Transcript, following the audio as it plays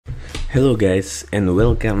Hello guys, and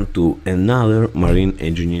welcome to another marine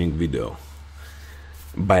engineering video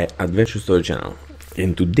by AdventureStory Channel.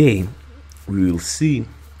 And today we will see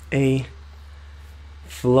a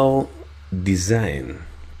flow design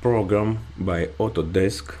program by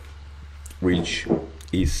Autodesk, which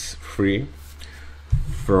is free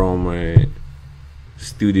from a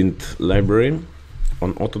student library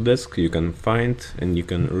on Autodesk. You can find and you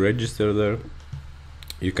can register there.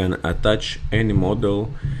 You can attach any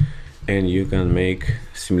model and you can make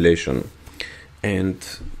simulation. And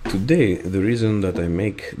today the reason that I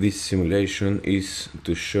make this simulation is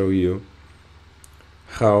to show you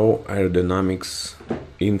how aerodynamics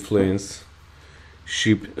influence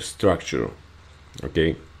ship structure.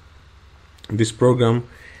 Okay, this program,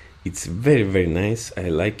 it's very nice. I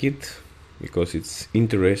like it because it's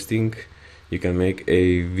interesting. You can make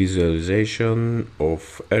a visualization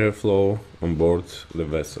of airflow on board the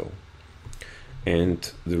vessel.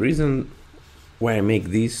 And the reason why I make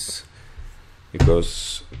this,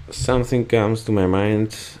 because something comes to my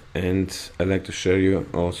mind and I like to share you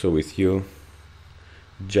also with you.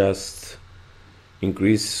 Just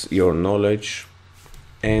increase your knowledge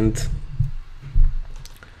and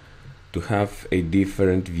to have a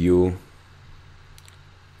different view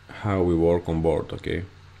how we work on board. Okay,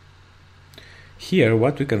 here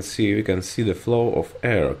what we can see the flow of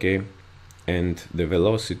air, okay, and the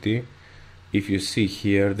velocity. If you see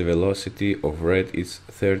here, the velocity of red is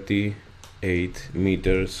 38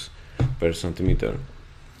 meters per centimeter.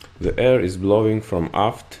 The air is blowing from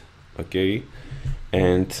aft, okay,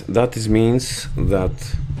 and that means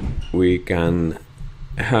that we can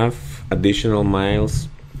have additional miles,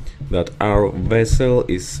 that our vessel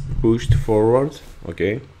is pushed forward,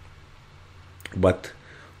 okay. But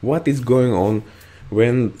what is going on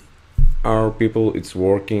when our people is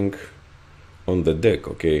working on the deck?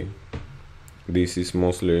 Okay, this is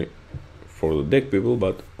mostly for the deck people,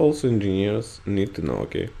 but also engineers need to know.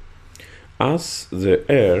 Okay, as the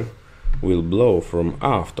air will blow from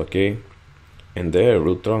aft, okay, and the air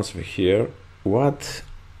will transfer here, what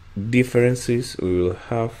differences we will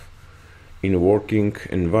have in working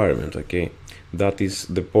environment? Okay, that is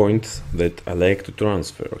the point that I like to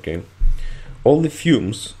transfer. Okay, all the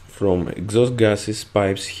fumes from exhaust gases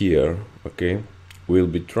pipes here, okay, will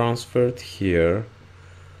be transferred here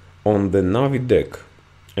on the Navi deck.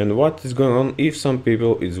 And what is going on if some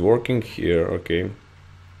people is working here? Okay,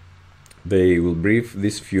 they will breathe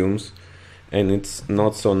these fumes and it's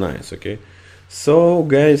not so nice. Okay, so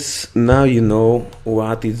guys, now you know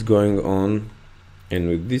what is going on. And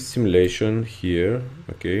with this simulation here,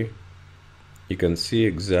 okay, you can see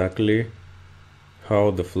exactly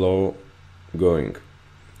how the flow going.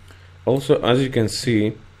 Also, as you can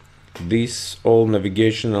see, this all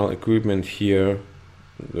navigational equipment here,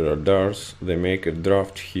 the radars, they make a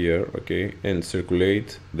draft here, okay, and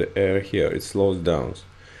circulate the air here. It slows down.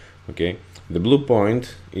 Okay, the blue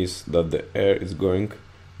point is that the air is going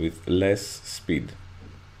with less speed.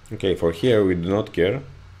 Okay, for here we do not care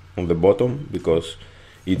on the bottom because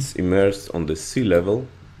it's immersed on the sea level,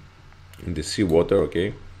 in the sea water.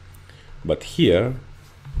 Okay, but here,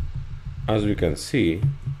 as we can see,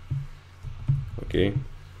 okay,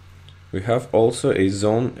 we have also a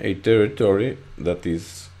zone, a territory that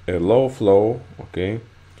is a low flow. Okay,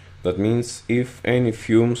 that means if any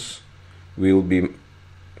fumes will be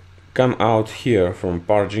come out here from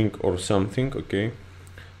purging or something, okay,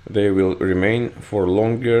 they will remain for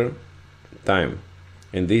longer time,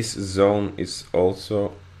 and this zone is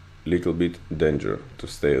also little bit danger to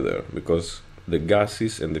stay there because the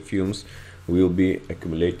gases and the fumes will be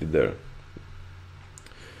accumulated there.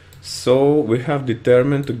 So we have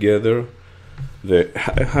determined together the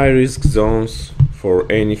high risk zones for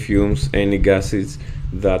any fumes, any gases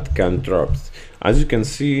that can trap. As you can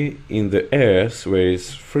see, in the airs where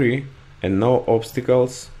it's free and no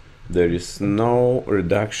obstacles, there is no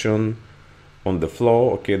reduction on the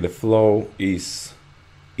flow. Okay, the flow is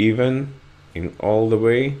even in all the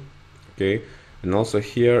way. Okay, and also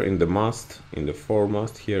here in the mast, in the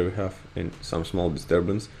foremast, here we have some small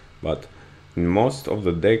disturbance, but in most of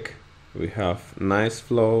the deck we have nice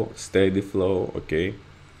flow, steady flow, okay,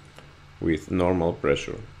 with normal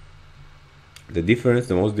pressure. The difference,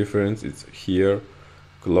 the most difference, is here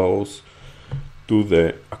close to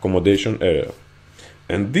the accommodation area.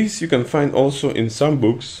 And this you can find also in some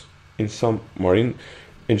books, in some marine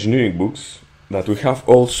engineering books that we have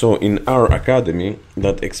also in our academy,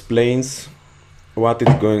 that explains what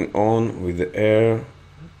is going on with the air,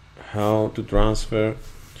 how to transfer,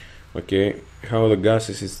 okay, how the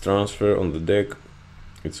gases is transferred on the deck.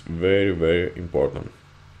 It's very important.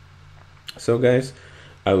 So guys,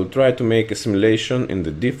 I will try to make a simulation in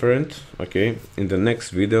the different, okay, in the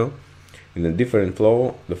next video, in a different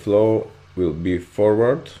flow. The flow will be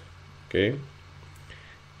forward, okay,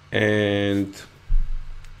 and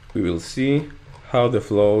we will see how the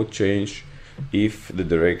flow change if the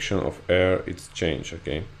direction of air is changed,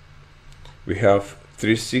 okay. We have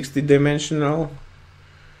 360 dimensional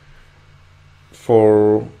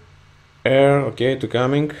for air, okay, to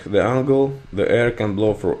coming, the angle, the air can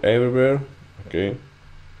blow from everywhere, okay.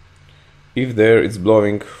 If the air is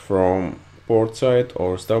blowing from port side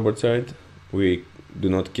or starboard side, we do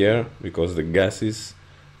not care, because the gases,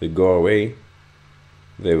 they go away,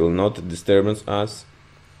 they will not disturb us.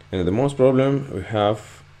 And the most problem we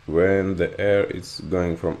have when the air is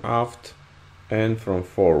going from aft and from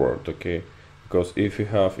forward, okay, because if you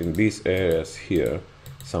have in these areas here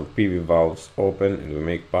some PV valves open and we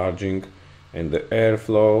make purging, and the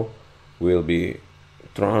airflow will be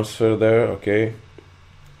transferred there, okay,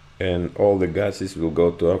 and all the gases will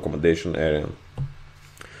go to accommodation area.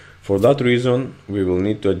 For that reason, we will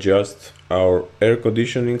need to adjust our air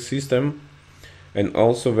conditioning system, and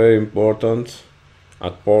also very important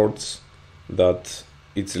at ports that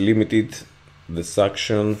it's limited the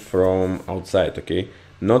suction from outside, okay,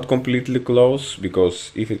 not completely close,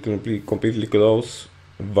 because if it completely close,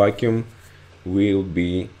 vacuum will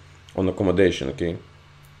be on accommodation, okay.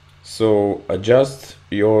 So adjust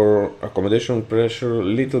your accommodation pressure a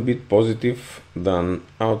little bit positive than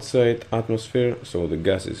outside atmosphere, so the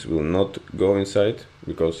gases will not go inside,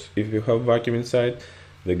 because if you have vacuum inside,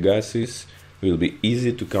 the gases will be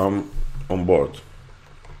easy to come on board,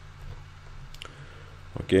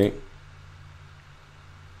 okay.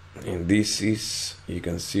 And this is, you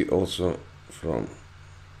can see also from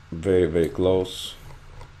very close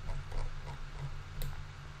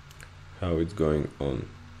how it's going on,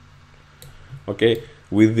 okay.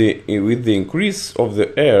 With the increase of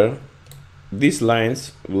the air, these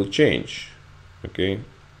lines will change, okay,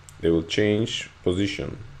 they will change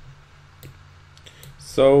position.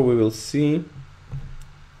 So we will see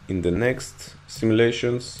in the next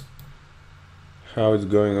simulations how it's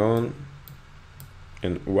going on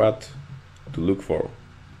and what to look for.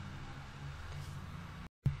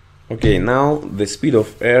 Okay, now the speed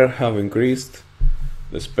of air have increased.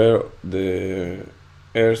 The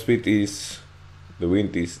airspeed is, the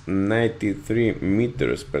wind is 93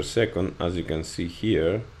 meters per second, as you can see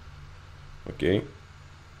here, okay.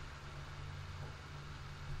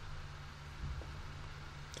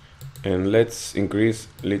 And let's increase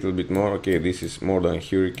a little bit more, okay, this is more than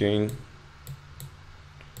hurricane,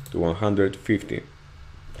 to 150.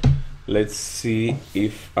 Let's see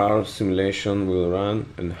if our simulation will run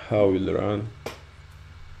and how it will run.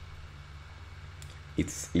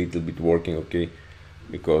 It's a little bit working, okay,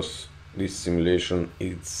 because this simulation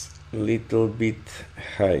is a little bit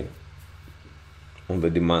high on the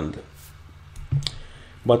demand.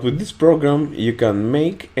 But with this program you can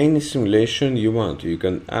make any simulation you want. You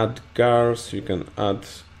can add cars, you can add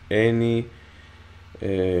any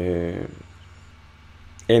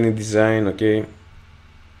design, okay.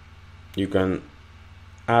 You can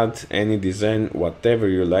add any design, whatever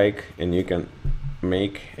you like, and you can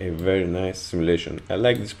make a very nice simulation. I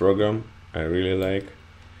like this program, I really like,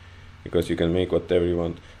 because you can make whatever you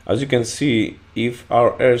want. As you can see, if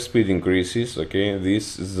our airspeed increases, okay,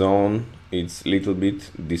 this zone it's little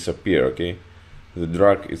bit disappear, okay. The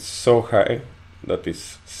drag is so high that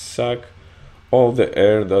is suck all the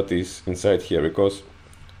air that is inside here, because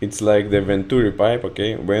it's like the venturi pipe,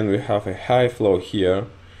 okay. When we have a high flow here,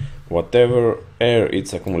 whatever air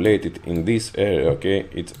it's accumulated in this area, okay,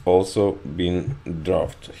 it's also been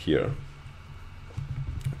drafted here,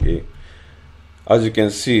 okay. As you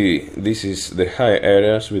can see, this is the high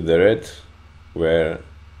areas with the red, where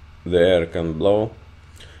the air can blow.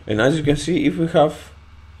 And as you can see, if we have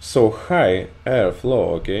so high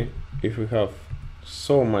airflow, okay, if we have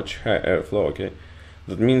so much high airflow, okay,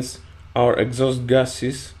 that means our exhaust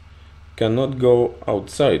gases cannot go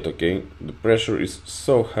outside, okay. The pressure is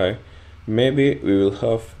so high, maybe we will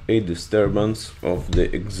have a disturbance of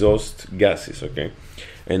the exhaust gases, okay.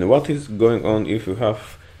 And what is going on if you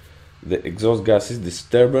have the exhaust gases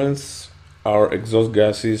disturbance? Our exhaust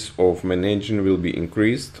gases of main engine will be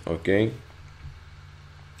increased, okay.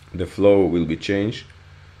 The flow will be changed.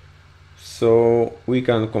 So we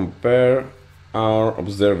can compare our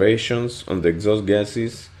observations on the exhaust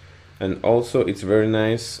gases, and also it's very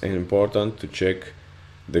nice and important to check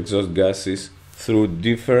the exhaust gases through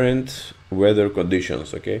different weather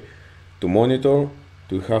conditions, okay, to monitor,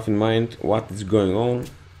 to have in mind what is going on,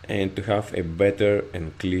 and to have a better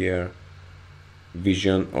and clear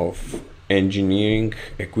vision of engineering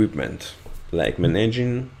equipment. like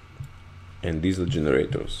managing and diesel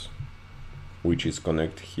generators, which is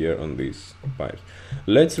connected here on these pipes.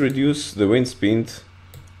 Let's reduce the wind speed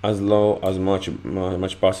as low as much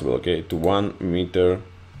possible, okay, to 1 meter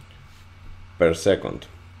per second.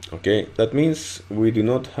 Okay, that means we do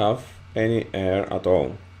not have any air at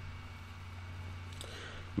all.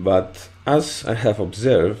 But as I have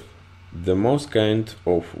observed, the most kind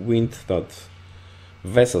of wind that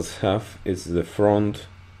vessels have is the front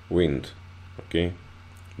wind, okay,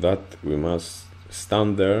 that we must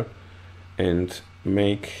stand there and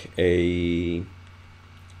make a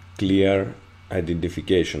clear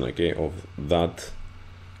identification, okay, of that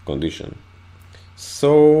condition.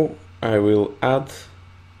 So I will add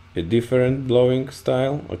a different blowing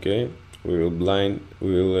style, okay. We will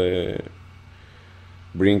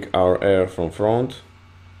bring our air from front,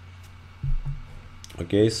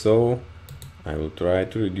 okay. So I will try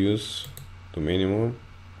to reduce to minimum.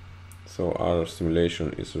 So our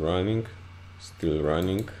simulation is running, still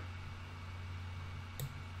running,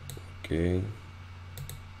 okay.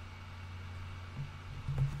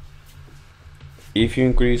 If you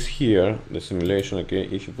increase here the simulation, okay,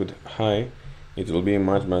 if you put high, it will be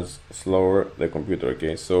much slower, the computer,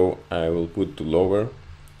 okay. So I will put to lower,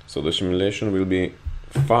 so the simulation will be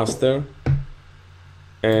faster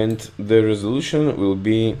and the resolution will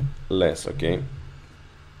be less, okay.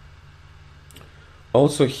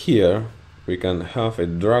 Also here we can have a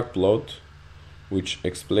drag plot which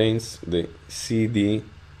explains the CD,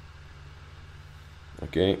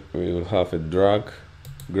 okay. We will have a drag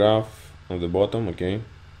graph on the bottom, okay,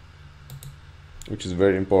 which is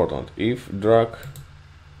very important. If drag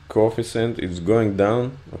coefficient is going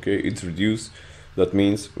down, okay, it's reduced, that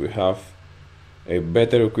means we have a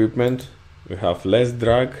better equipment, we have less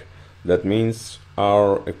drag, that means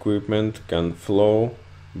our equipment can flow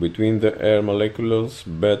between the air molecules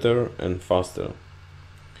better and faster.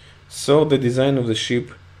 So the design of the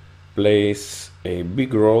ship plays a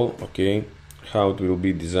big role, okay, how it will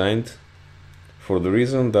be designed, for the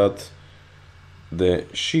reason that the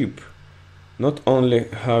ship not only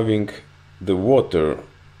having the water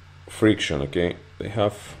friction, okay, they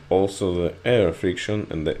have also the air friction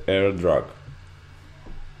and the air drag.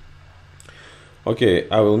 Okay,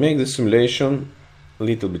 I will make the simulation a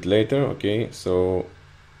little bit later, okay, so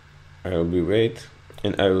I will be wait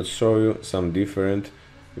and I will show you some different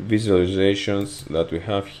visualizations that we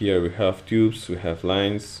have here. We have tubes, we have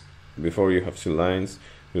lines. Before you have seen lines,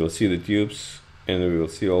 we will see the tubes and we will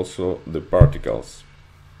see also the particles.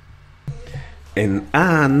 And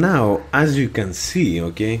now as you can see,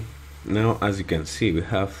 okay, now as you can see we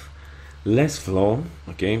have less flow,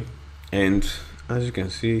 okay, and as you can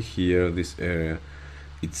see here, this area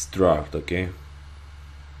it's dragged, okay,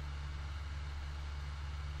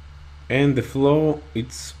 and the flow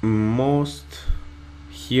it's most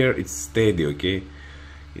here it's steady, okay,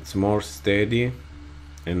 it's more steady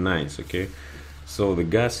and nice, okay. So the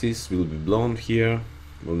gases will be blown here,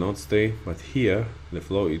 will not stay, but here the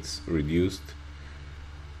flow is reduced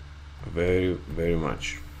very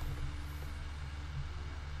much.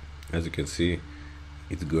 As you can see,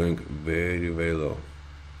 it's going very low.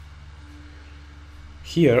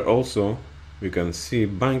 Here also we can see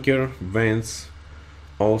bunker vents.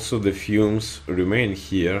 Also the fumes remain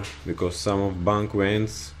here because some of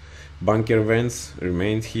bunker vents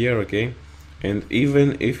remained here, okay. And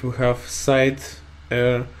even if we have side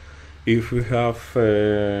air, if we have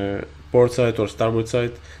port side or starboard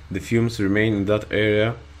side, the fumes remain in that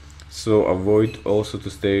area, so avoid also to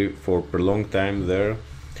stay for prolonged time there.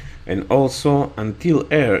 And also until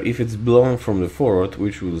air, if it's blown from the forward,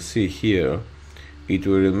 which we'll see here, it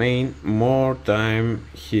will remain more time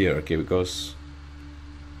here, okay, because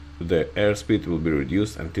the airspeed will be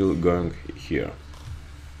reduced until going here.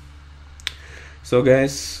 So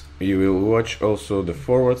guys, you will watch also the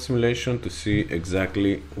forward simulation to see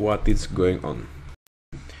exactly what is going on.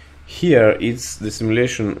 Here it's the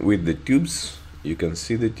simulation with the tubes. You can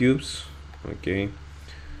see the tubes, okay.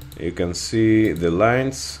 You can see the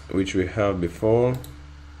lines which we have before.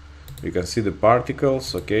 You can see the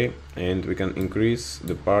particles, okay, and we can increase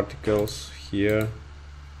the particles here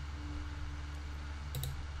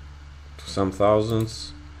to some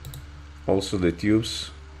thousands. Also the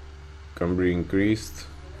tubes can be increased,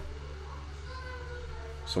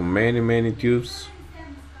 so many tubes,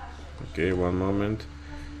 okay. One moment.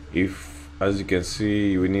 If, as you can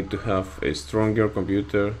see, we need to have a stronger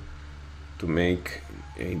computer to make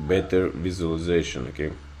a better visualization,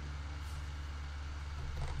 okay.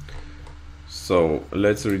 So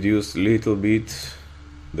let's reduce a little bit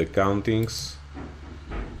the countings,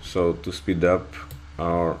 so to speed up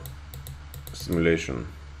our simulation.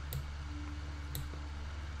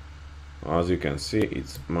 as you can see,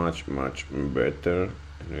 it's much better,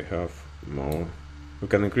 and we have more. We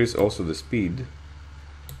can increase also the speed.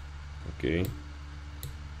 Okay,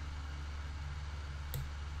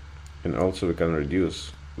 and also we can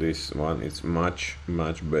reduce this one. It's much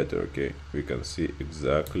better. Okay, we can see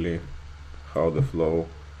exactly how the flow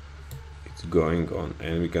is going on,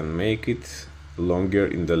 and we can make it longer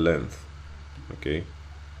in the length. Okay,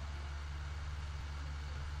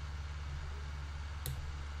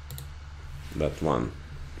 that one.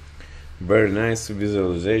 Very nice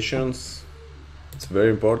visualizations. It's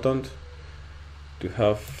very important to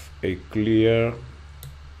have a clear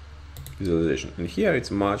visualization, and here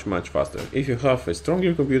it's much faster. If you have a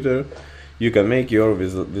stronger computer, you can make your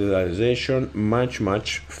visualization much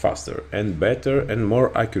faster and better and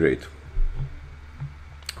more accurate.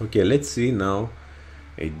 Okay, let's see now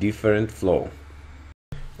a different flow.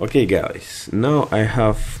 Okay guys, now I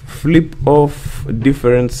have flip off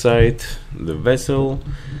different side the vessel,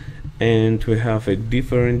 and we have a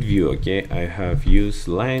different view. Okay, I have used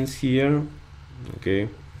lines here. Okay,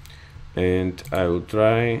 and I will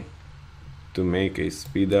try to make a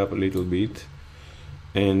speed up a little bit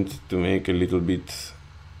and to make a little bit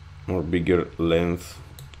more bigger length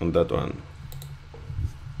on that one.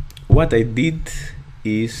 What I did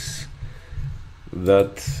is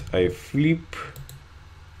that I flip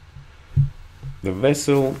the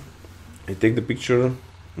vessel, I take the picture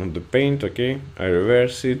on the paint. Okay, I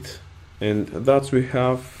reverse it, and that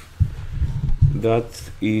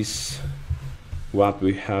is what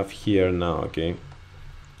we have here now. Okay,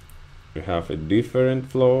 we have a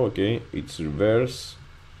different flow. Okay, it's reverse.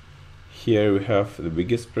 Here we have the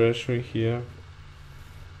biggest pressure, here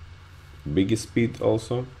biggest speed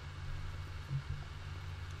also.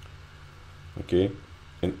 Okay,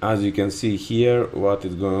 and as you can see here, what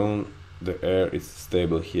is going on, the air is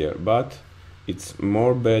stable here, but it's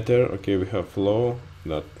more better. Okay, we have flow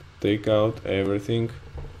that take out everything.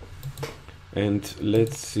 And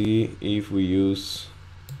let's see if we use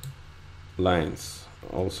lines.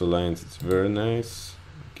 Also lines, it's very nice.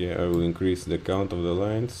 Okay, I will increase the count of the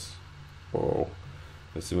lines. Oh,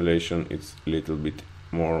 the simulation is a little bit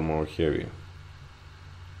more heavy.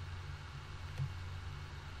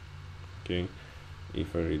 Okay,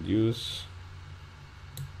 if I reduce,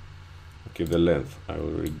 okay, the length, I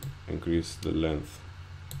will increase the length,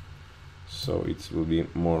 so it will be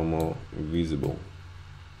more visible.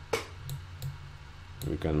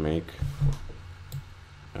 We can make,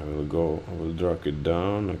 I will drag it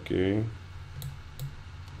down. Okay,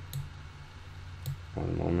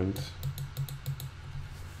 one moment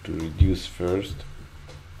to reduce first.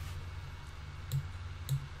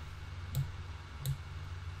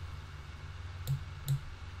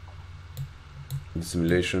 The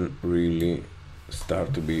simulation really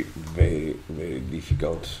start to be very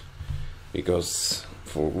difficult, because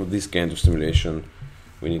for this kind of simulation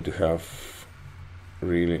we need to have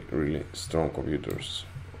really strong computers.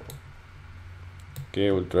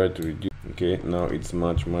 Okay, we'll try to reduce. Okay, now it's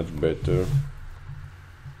much better.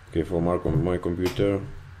 Okay, for my computer,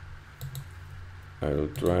 I will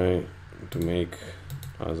try to make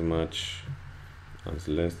as much as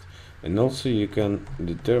less. And also you can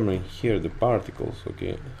determine here the particles.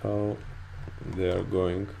 Okay, how they are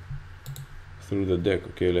going through the deck.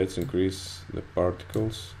 Okay, let's increase the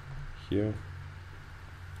particles here.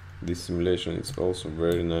 This simulation is also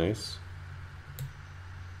very nice.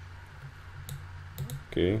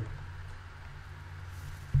 Okay,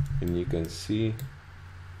 and you can see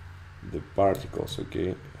the particles.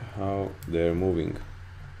 Okay, how they're moving.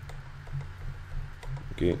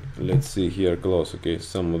 Okay, let's see here close. Okay,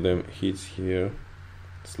 some of them hits here,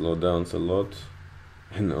 slow down a lot,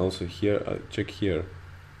 and also here, check here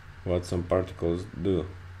what some particles do.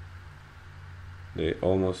 They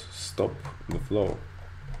almost stop the flow.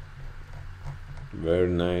 Very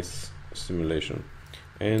nice simulation.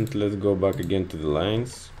 And let's go back again to the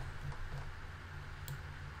lines.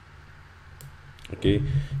 Okay,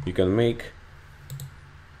 you can make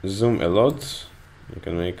zoom a lot. You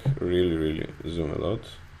can make really zoom a lot,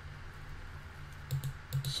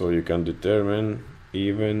 so you can determine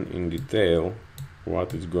even in detail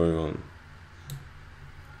what is going on.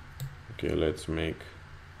 Okay, let's make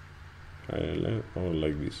higher length, or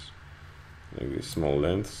like this small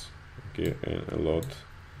lengths. Okay, and a lot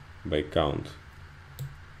by count.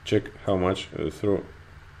 Check how much through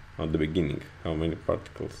at the beginning, how many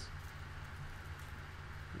particles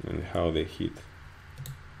and how they hit.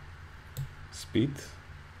 Speed.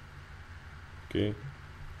 Okay,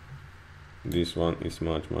 this one is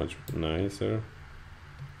much nicer.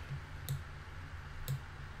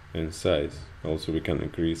 And size, also we can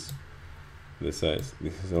increase the size.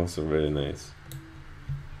 This is also very nice,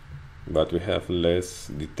 but we have less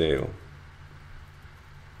detail.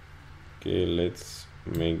 Okay, let's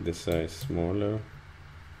make the size smaller.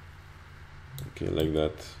 Okay, like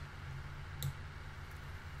that.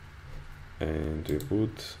 And we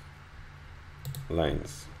put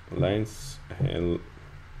lines. I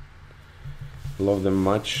love them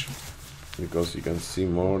much because you can see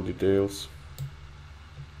more details.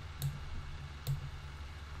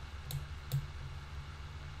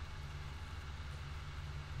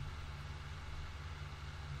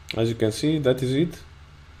 As you can see, that is it.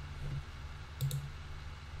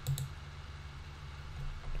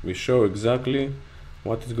 We show exactly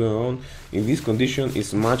what is going on. In this condition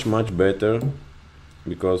is much better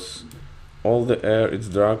because all the air is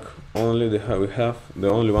drag. Only we have the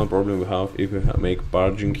only one problem we have if we make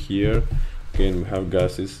purging here. Okay, and we have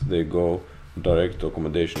gases, they go direct to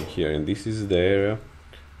accommodation here, and this is the area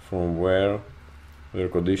from where the air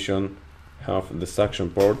condition have the suction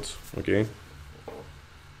ports. Okay,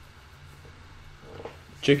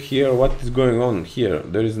 check here what is going on here.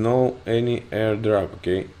 There is no any air drag.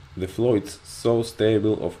 Okay, the flow is so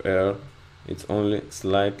stable of air, it's only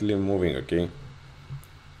slightly moving. Okay,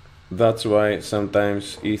 that's why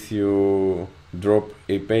sometimes if you drop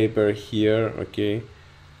a paper here, okay,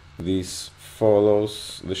 this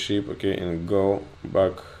follows the ship, okay, and go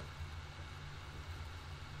back,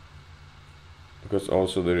 because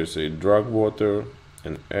also there is a drag water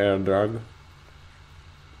and air drag.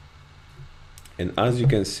 And as you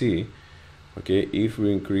can see, okay, if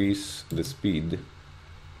we increase the speed,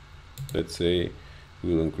 let's say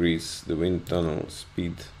we'll increase the wind tunnel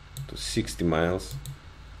speed to 60 miles,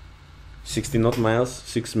 60 not miles,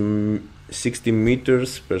 60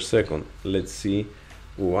 meters per second. Let's see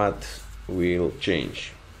what will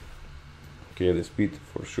change. Okay, the speed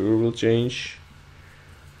for sure will change,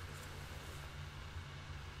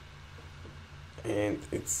 and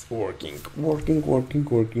it's working.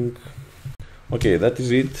 Okay, that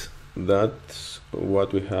is it. That's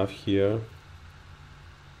what we have here.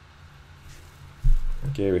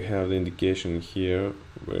 Okay, we have the indication here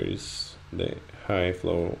where is the high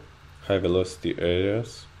flow, high velocity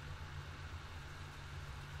areas.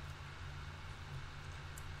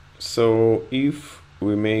 So if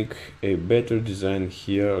we make a better design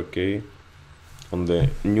here, okay, on the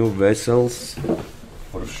new vessels,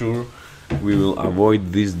 for sure we will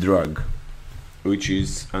avoid this drag, which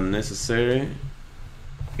is unnecessary.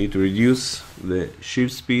 It reduces the ship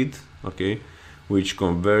speed, okay, which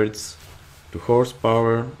converts to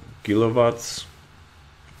horsepower, kilowatts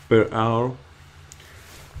per hour.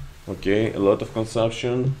 Okay, a lot of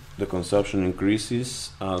consumption. The consumption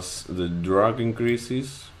increases as the drag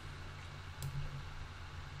increases.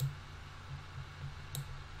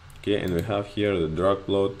 Okay, and we have here the drag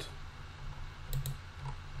plot.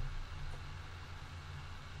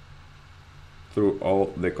 Through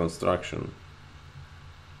all the construction.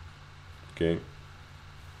 Okay.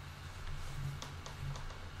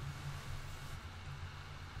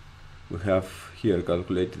 We have here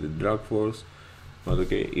calculated the drag force, but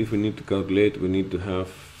okay, if we need to calculate, we need to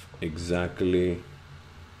have exactly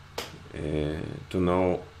to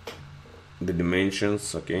know the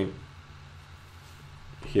dimensions. Okay,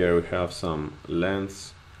 here we have some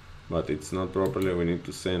lengths, but it's not properly. We need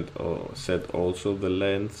to set also the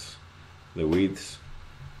lengths, the widths,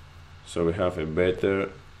 so we have a better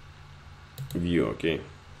view. Okay,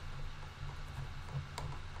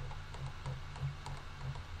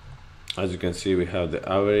 as you can see, we have the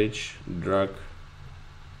average drag,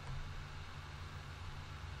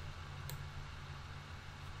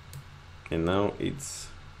 and now it's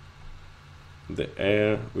the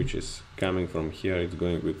air which is coming from here. It's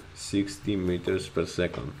going with 60 meters per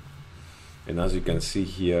second, and as you can see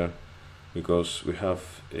here, because we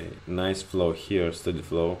have a nice flow here, steady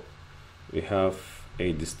flow, we have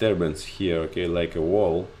a disturbance here, okay, like a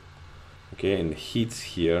wall, okay, and heats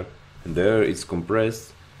here, and the air is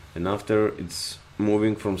compressed, and after it's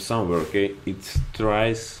moving from somewhere, okay, it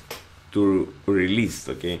tries to release,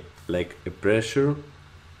 okay, like a pressure,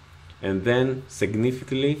 and then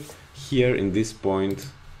significantly here in this point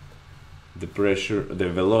the pressure, the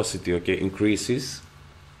velocity, okay, increases.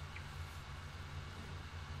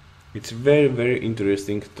 It's very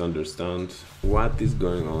interesting to understand what is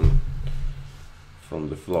going on from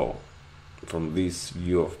the flow, from this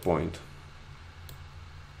view of point.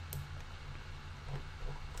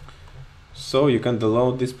 So you can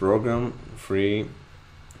download this program free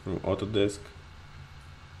from Autodesk.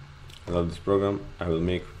 I love this program. I will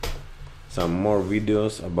make some more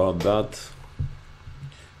videos about that.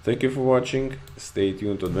 Thank you for watching. Stay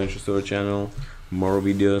tuned to AdventureStory Channel. More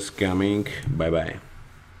videos coming. Bye bye.